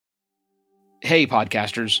Hey,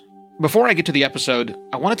 podcasters. Before I get to the episode,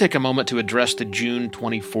 I want to take a moment to address the June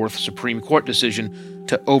 24th Supreme Court decision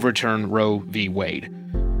to overturn Roe v. Wade.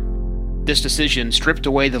 This decision stripped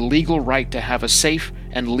away the legal right to have a safe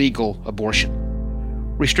and legal abortion.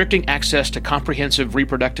 Restricting access to comprehensive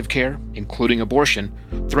reproductive care, including abortion,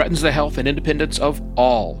 threatens the health and independence of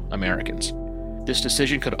all Americans. This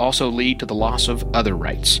decision could also lead to the loss of other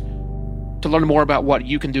rights. To learn more about what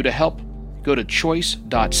you can do to help, go to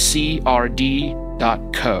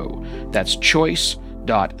choice.crd.co. That's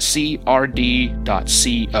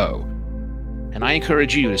choice.crd.co. And I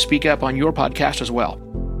encourage you to speak up on your podcast as well.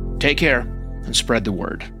 Take care and spread the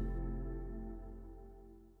word.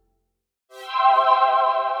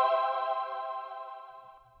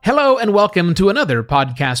 Hello and welcome to another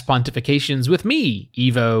Podcast Pontifications with me,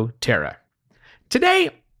 Evo Terra. Today,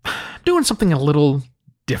 doing something a little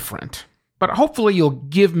different, but hopefully you'll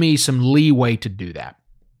give me some leeway to do that.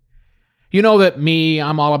 You know that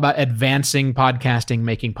I'm all about advancing podcasting,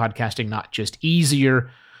 making podcasting not just easier,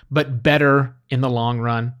 but better in the long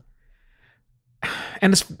run.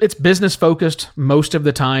 And it's business focused most of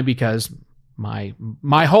the time because my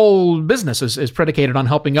whole business is predicated on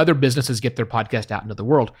helping other businesses get their podcast out into the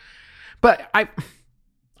world. But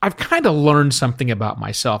I've kind of learned something about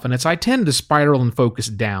myself, and it's I tend to spiral and focus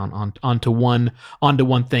down onto one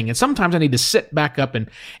thing. And sometimes I need to sit back up and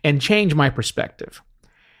change my perspective.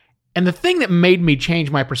 And the thing that made me change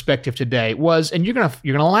my perspective today was, and you're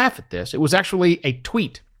gonna laugh at this, it was actually a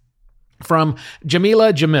tweet from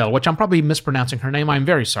Jameela Jamil, which I'm probably mispronouncing her name. I'm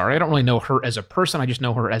very sorry. I don't really know her as a person. I just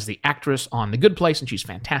know her as the actress on The Good Place, and she's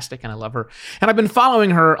fantastic, and I love her. And I've been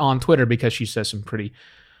following her on Twitter because she says some pretty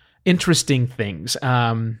interesting things.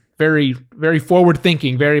 Very, very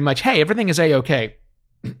forward-thinking, very much, hey, everything is A-okay.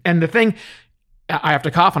 And the thing, I have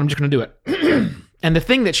to cough, and I'm just going to do it. And the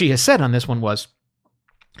thing that she has said on this one was,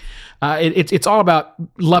 it's all about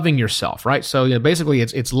loving yourself, right? So basically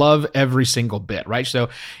it's love every single bit, right? So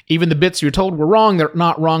even the bits you're told were wrong, they're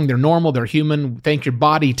not wrong, they're normal, they're human. Thank your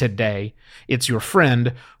body today. It's your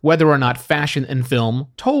friend, whether or not fashion and film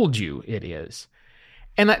told you it is.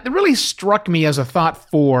 And that really struck me as a thought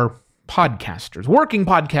for podcasters, working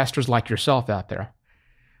podcasters like yourself out there.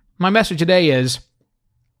 My message today is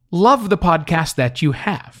love the podcast that you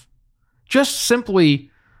have. Just simply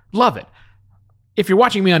love it. If you're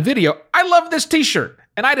watching me on video, I love this t-shirt,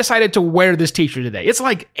 and I decided to wear this t-shirt today. It's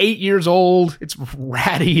like 8 years old. It's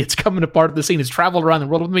ratty. It's coming apart of the scene. It's traveled around the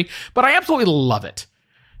world with me, but I absolutely love it.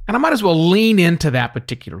 And I might as well lean into that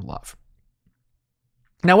particular love.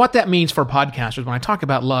 Now, what that means for podcasters when I talk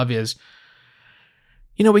about love is,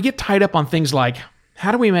 we get tied up on things like,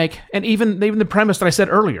 how do we make, and even the premise that I said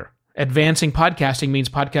earlier, advancing podcasting means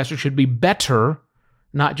podcasters should be better,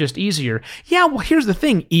 not just easier. Yeah, well, here's the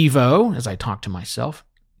thing, Evo, as I talk to myself.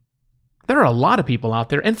 There are a lot of people out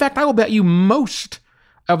there. In fact, I will bet you most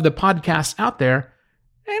of the podcasts out there,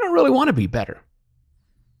 they don't really want to be better.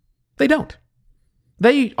 They don't.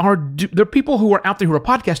 They're people who are out there who are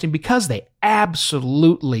podcasting because they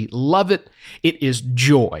absolutely love it. It is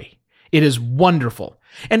joy. It is wonderful.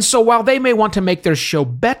 And so while they may want to make their show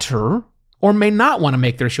better or may not want to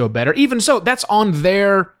make their show better, even so, that's on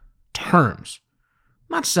their terms.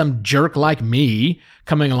 Not some jerk like me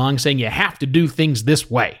coming along saying you have to do things this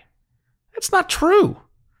way. That's not true.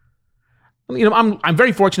 I'm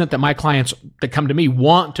very fortunate that my clients that come to me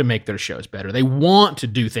want to make their shows better. They want to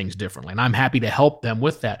do things differently, and I'm happy to help them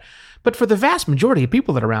with that. But for the vast majority of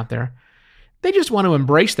people that are out there, they just want to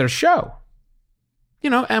embrace their show.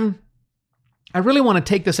 I really want to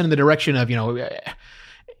take this in the direction of,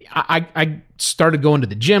 I started going to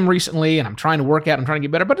the gym recently, and I'm trying to work out, I'm trying to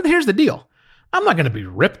get better. But here's the deal. I'm not going to be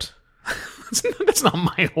ripped. That's not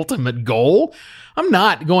my ultimate goal. I'm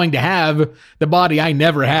not going to have the body I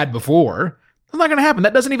never had before. It's not going to happen.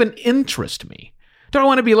 That doesn't even interest me. Do I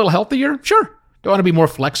want to be a little healthier? Sure. Do I want to be more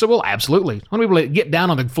flexible? Absolutely. I want to be able to get down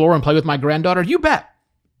on the floor and play with my granddaughter? You bet.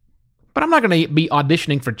 But I'm not going to be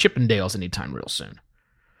auditioning for Chippendales anytime real soon.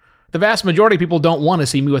 The vast majority of people don't want to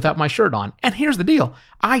see me without my shirt on. And here's the deal.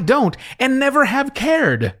 I don't and never have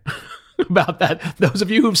cared about that. Those of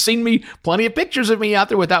you who've seen me, plenty of pictures of me out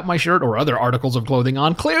there without my shirt or other articles of clothing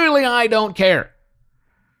on, clearly I don't care.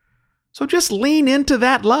 So just lean into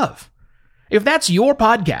that love. If that's your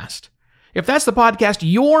podcast, if that's the podcast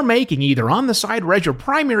you're making either on the side or as your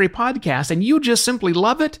primary podcast and you just simply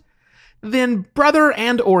love it, then brother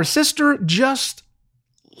and or sister, just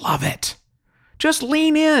love it. Just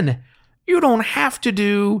lean in. You don't have to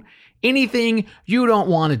do anything you don't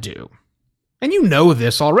want to do. And you know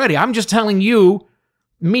this already. I'm just telling you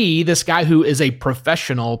me, this guy who is a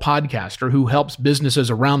professional podcaster who helps businesses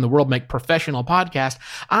around the world make professional podcasts,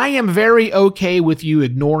 I am very okay with you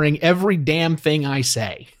ignoring every damn thing I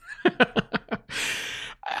say.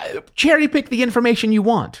 Cherry pick the information you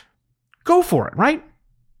want. Go for it, right?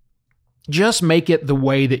 Just make it the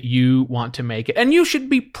way that you want to make it. And you should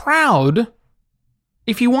be proud.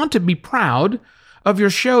 If you want to be proud of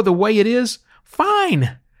your show the way it is,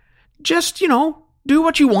 fine. Just, do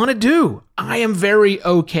what you want to do. I am very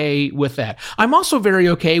okay with that. I'm also very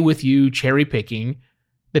okay with you cherry picking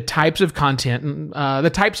the types of content and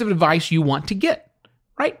the types of advice you want to get,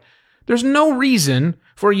 right? There's no reason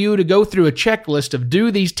for you to go through a checklist of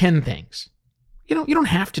do these 10 things. You don't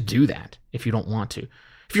have to do that if you don't want to.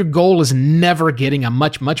 If your goal is never getting a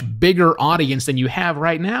much, much bigger audience than you have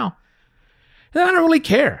right now, then I don't really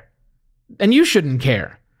care. And you shouldn't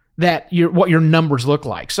care that what your numbers look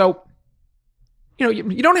like. So,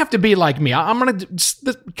 you don't have to be like me. I'm going to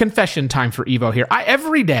the confession time for Evo here.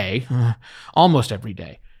 Every day, almost every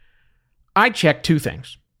day, I check two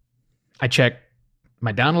things. I check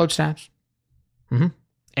my download stats,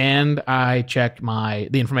 and I check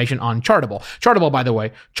the information on Chartable. Chartable, by the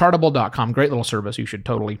way, chartable.com, great little service. You should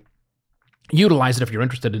totally utilize it if you're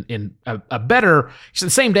interested in a better, it's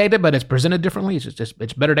the same data, but it's presented differently.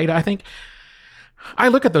 It's better data, I think. I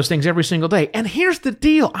look at those things every single day. And here's the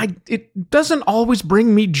deal. It doesn't always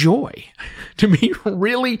bring me joy, to be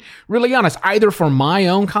really, really honest, either for my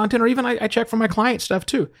own content or even I check for my client stuff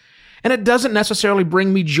too. And it doesn't necessarily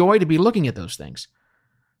bring me joy to be looking at those things.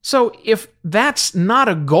 So if that's not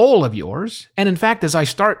a goal of yours, and in fact, as I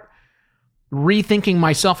start rethinking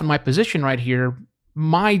myself and my position right here,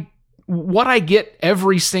 what I get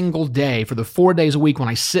every single day for the 4 days a week when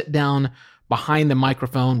I sit down behind the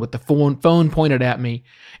microphone with the phone pointed at me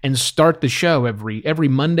and start the show every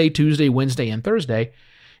Monday, Tuesday, Wednesday, and Thursday,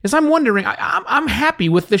 is I'm wondering, I'm happy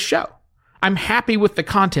with the show. I'm happy with the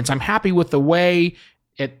contents. I'm happy with the way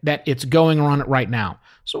that it's going on right now.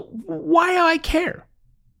 So why do I care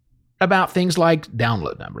about things like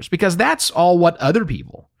download numbers? Because that's all what other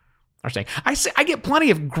people are saying. I get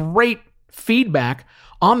plenty of great feedback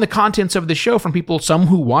on the contents of the show from people, some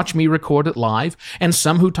who watch me record it live, and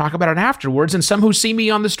some who talk about it afterwards, and some who see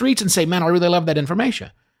me on the streets and say, man, I really love that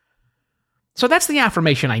information. So that's the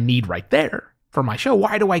affirmation I need right there for my show.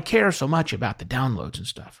 Why do I care so much about the downloads and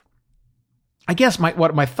stuff? I guess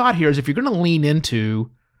what my thought here is, if you're going to lean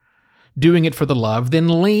into doing it for the love,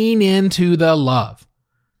 then lean into the love.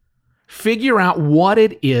 Figure out what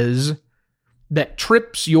it is that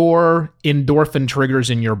trips your endorphin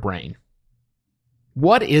triggers in your brain.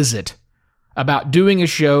 What is it about doing a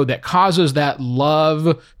show that causes that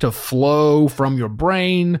love to flow from your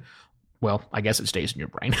brain? Well, I guess it stays in your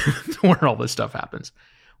brain where all this stuff happens.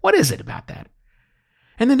 What is it about that?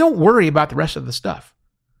 And then don't worry about the rest of the stuff.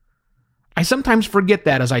 I sometimes forget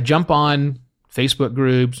that as I jump on Facebook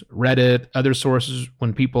groups, Reddit, other sources,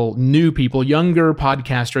 when new people, younger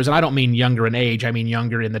podcasters, and I don't mean younger in age, I mean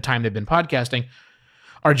younger in the time they've been podcasting,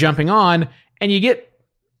 are jumping on, and you get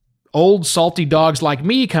old salty dogs like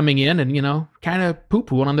me coming in and, kind of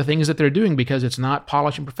poo-pooing on the things that they're doing because it's not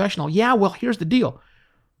polished and professional. Yeah, well, here's the deal.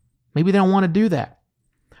 Maybe they don't want to do that.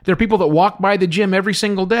 There are people that walk by the gym every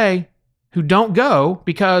single day who don't go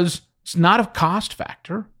because it's not a cost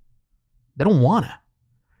factor. They don't want to.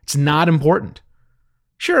 It's not important.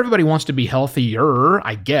 Sure, everybody wants to be healthier,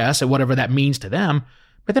 I guess, at whatever that means to them,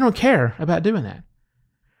 but they don't care about doing that.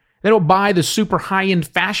 They don't buy the super high-end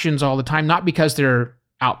fashions all the time, not because they're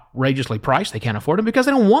outrageously priced, they can't afford them, because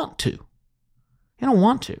they don't want to. They don't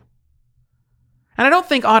want to. And I don't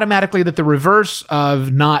think automatically that the reverse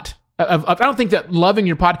of I don't think that loving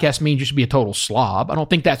your podcast means you should be a total slob. I don't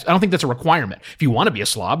think that's a requirement. If you want to be a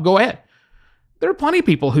slob, go ahead. There are plenty of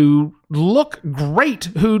people who look great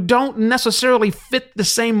who don't necessarily fit the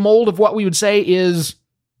same mold of what we would say is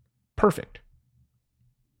perfect.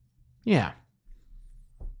 Yeah.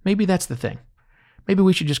 Maybe that's the thing. Maybe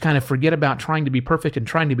we should just kind of forget about trying to be perfect and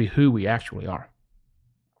trying to be who we actually are.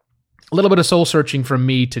 A little bit of soul searching from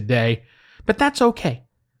me today, but that's okay.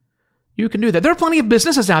 You can do that. There are plenty of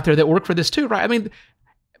businesses out there that work for this too, right? I mean,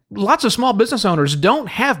 lots of small business owners don't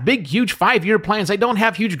have big, huge 5-year plans. They don't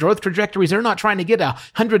have huge growth trajectories. They're not trying to get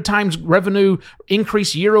 100 times revenue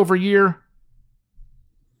increase year over year.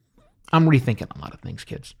 I'm rethinking a lot of things,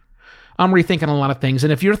 kids. I'm rethinking a lot of things.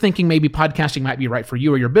 And if you're thinking maybe podcasting might be right for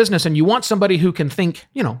you or your business and you want somebody who can think,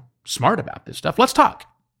 smart about this stuff, let's talk.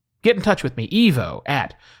 Get in touch with me,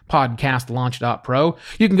 evo@podcastlaunch.pro.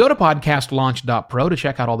 You can go to podcastlaunch.pro to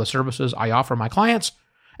check out all the services I offer my clients.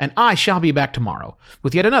 And I shall be back tomorrow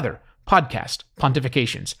with yet another Podcast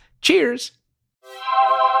Pontifications. Cheers!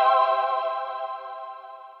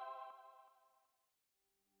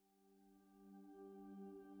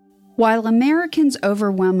 While Americans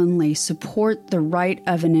overwhelmingly support the right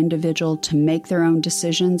of an individual to make their own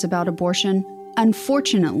decisions about abortion,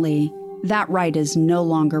 unfortunately, that right is no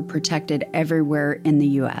longer protected everywhere in the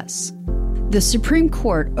U.S. The Supreme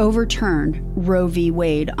Court overturned Roe v.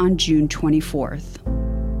 Wade on June 24th.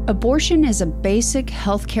 Abortion is a basic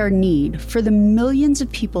healthcare need for the millions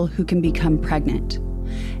of people who can become pregnant.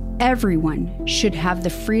 Everyone should have the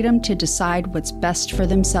freedom to decide what's best for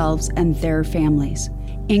themselves and their families,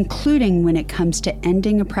 including when it comes to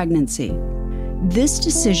ending a pregnancy. This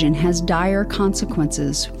decision has dire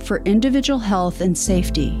consequences for individual health and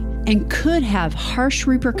safety and could have harsh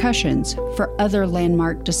repercussions for other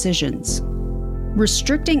landmark decisions.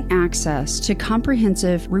 Restricting access to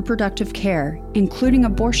comprehensive reproductive care, including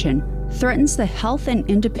abortion, threatens the health and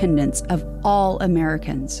independence of all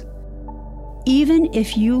Americans. Even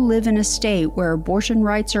if you live in a state where abortion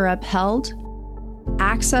rights are upheld,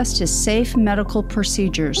 access to safe medical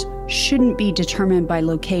procedures shouldn't be determined by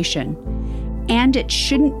location, and it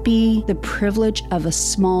shouldn't be the privilege of a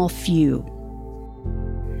small few.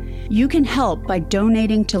 You can help by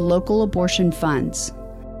donating to local abortion funds.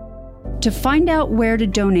 To find out where to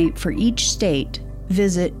donate for each state,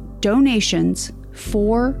 visit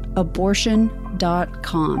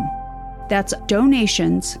donationsforabortion.com. That's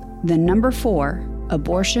donations, 4,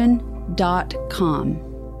 abortion.com.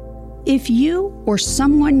 If you or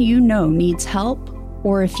someone you know needs help,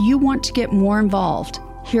 or if you want to get more involved,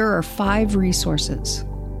 here are 5 resources.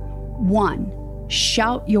 1.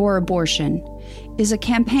 Shout Your Abortion is a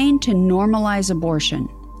campaign to normalize abortion.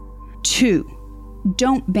 2.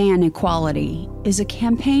 Don't Ban Equality is a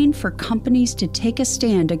campaign for companies to take a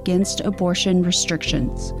stand against abortion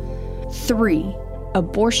restrictions. 3.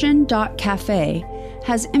 Abortion.cafe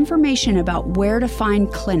has information about where to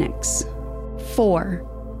find clinics. 4.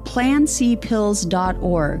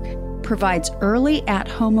 PlanCpills.org provides early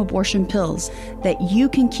at-home abortion pills that you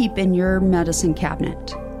can keep in your medicine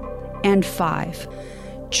cabinet. And 5.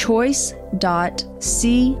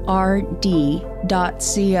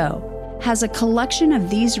 Choice.crd.co has a collection of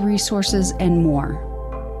these resources and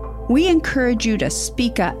more. We encourage you to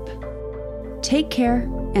speak up, take care,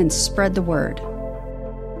 and spread the word.